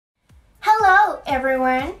Hello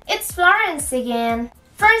everyone, it's Florence again.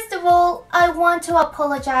 First of all, I want to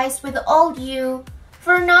apologize with all you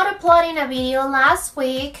for not uploading a video last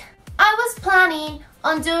week. I was planning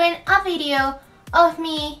on doing a video of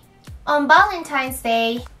me on Valentine's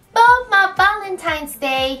Day, but my Valentine's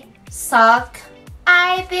Day sucked.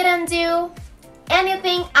 I didn't do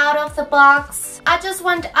anything out of the box. I just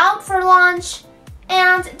went out for lunch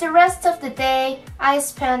and the rest of the day I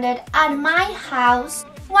spent it at my house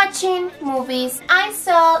watching movies. I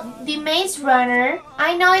saw The Maze Runner.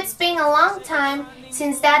 I know it's been a long time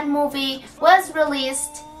since that movie was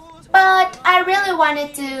released, but I really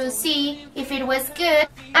wanted to see if it was good.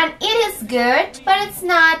 And it is good, but it's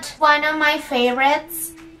not one of my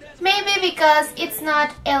favorites. Maybe because it's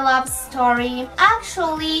not a love story.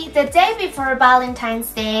 Actually, the day before Valentine's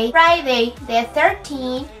Day, Friday the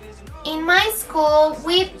 13th, in my school,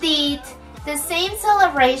 we did the same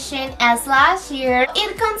celebration as last year.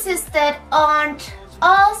 It consisted on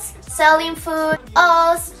us selling food,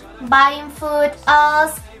 us buying food,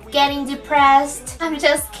 us getting depressed. I'm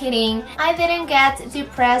just kidding. I didn't get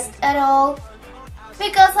depressed at all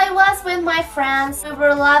because I was with my friends. We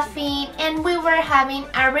were laughing and we were having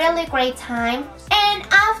a really great time. And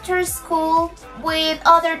after school, with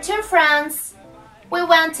other two friends, we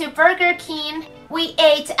went to Burger King. We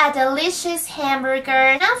ate a delicious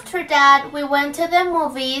hamburger. After that, we went to the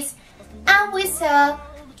movies and we saw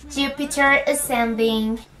Jupiter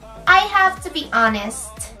Ascending. I have to be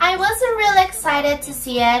honest, I wasn't really excited to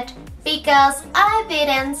see it because I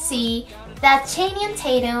didn't see that Channing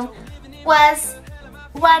Tatum was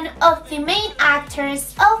one of the main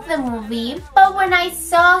actors of the movie. But when I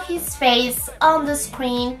saw his face on the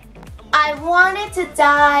screen, I wanted to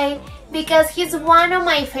die because he's one of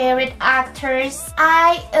my favorite actors.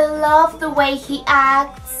 I love the way he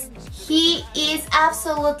acts. He is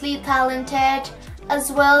absolutely talented,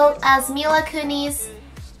 as well as Mila Kunis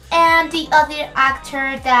and the other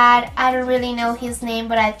actor that I don't really know his name,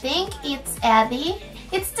 but I think it's Eddie.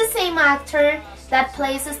 It's the same actor that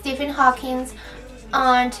plays Stephen Hawking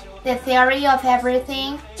on The Theory of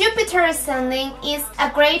Everything. Jupiter Ascending is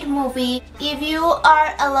a great movie if you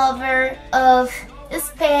are a lover of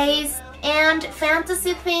space and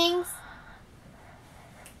fantasy things.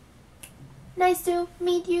 Nice to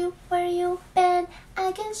meet you where you been.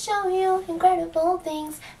 I can show you incredible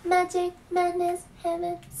things. Magic, madness,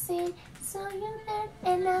 haven't seen. Saw you there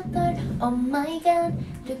and I thought, oh my god,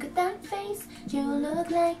 look at that face. You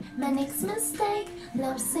look like my next mistake.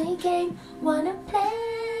 Love's a game, wanna play.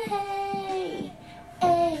 Hey,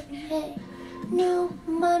 hey. New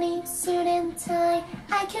money, suit and tie.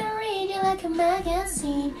 I can read you like a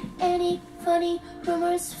magazine. Any funny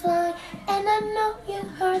rumors fly, and I know you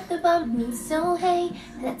heard about me. So hey,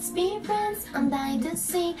 let's be friends. I'm dying to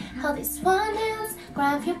see how this one ends.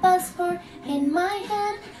 Grab your passport in my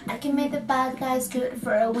hand. I can make the bad guys good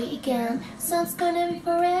for a weekend. So it's gonna be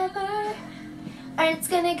forever, or it's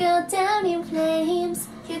gonna go down in flames.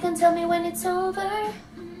 You can tell me when it's over,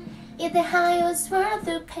 if the high was worth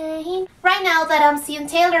the pain. Right now that I'm seeing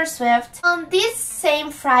Taylor Swift, on this same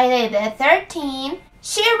Friday the 13th,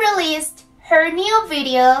 she released her new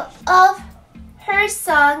video of her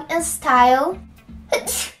song Style.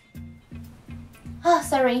 Oh,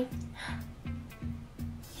 sorry.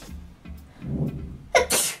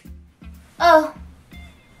 Oh,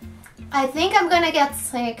 I think I'm gonna get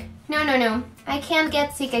sick. No, I can't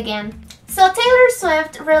get sick again. So Taylor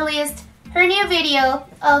Swift released her new video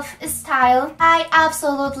of Style. I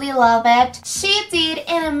absolutely love it. She did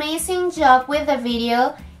an amazing job with the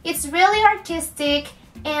video. It's really artistic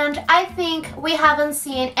and I think we haven't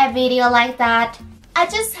seen a video like that. I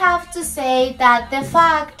just have to say that the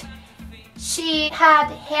fact she had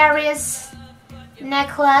Harry's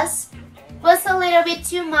necklace was a little bit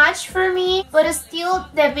too much for me, but still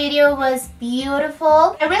the video was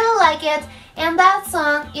beautiful. I really like it and that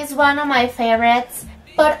song is one of my favorites.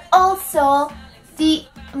 But also the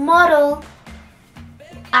model,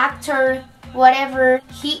 actor, whatever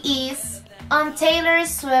he is, on Taylor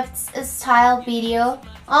Swift's Style video.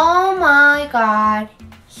 Oh my god,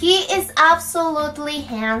 he is absolutely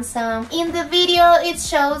handsome. In the video it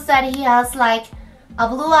shows that he has like a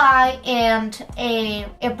blue eye and a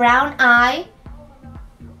brown eye,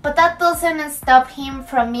 but that doesn't stop him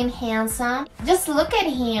from being handsome. Just look at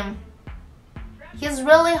him, he's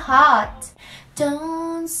really hot.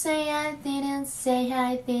 Don't say I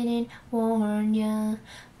didn't warn ya.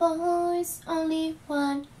 Boys only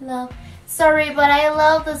want love. Sorry, but I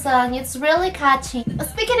love the song. It's really catchy.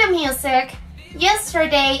 Speaking of music,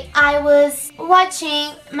 Yesterday, I was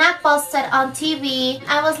watching Mcbusted on TV.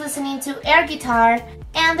 I was listening to air guitar,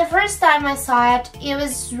 and the first time I saw it, it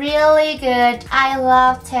was really good. I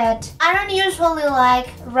loved it. I don't usually like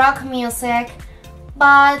rock music,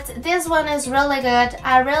 but this one is really good.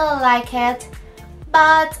 I really like it.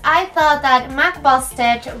 But I thought that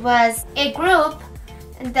Mcbusted was a group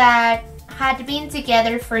that had been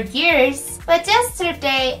together for years. But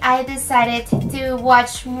yesterday I decided to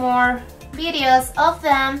watch more videos of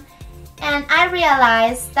them, and I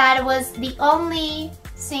realized that was the only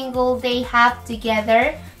single they have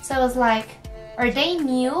together. So I was like, are they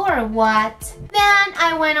new or what? Then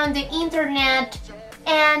I went on the internet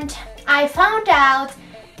and I found out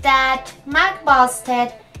that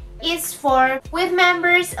Mcbusted is with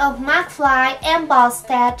members of McFly and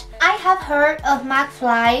Busted. I have heard of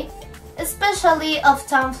McFly, especially of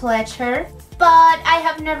Tom Fletcher, but I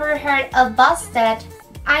have never heard of Busted.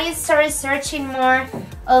 I started searching more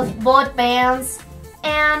of both bands,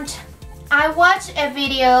 and I watched a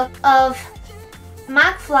video of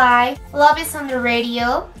McFly, Love is on the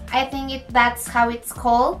Radio. I think that's how it's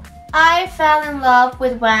called. I fell in love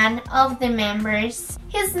with one of the members.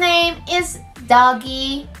 His name is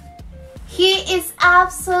Doggy. He is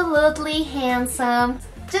absolutely handsome.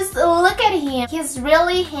 Just look at him. He's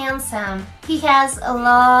really handsome. He has a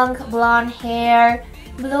long blonde hair,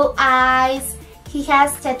 blue eyes. He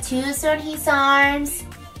has tattoos on his arms.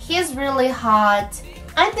 He's really hot.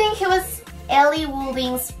 I think he was Ellie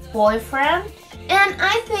Goulding's boyfriend. And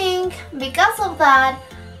I think because of that,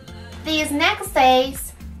 these next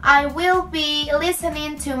days, I will be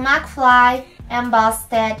listening to McFly and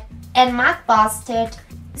Busted and Mcbusted.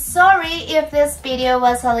 Sorry if this video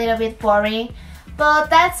was a little bit boring, but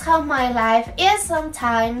that's how my life is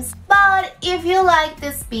sometimes. But if you like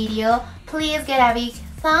this video, please give a big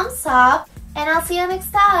thumbs up, and I'll see you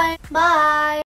next time. Bye!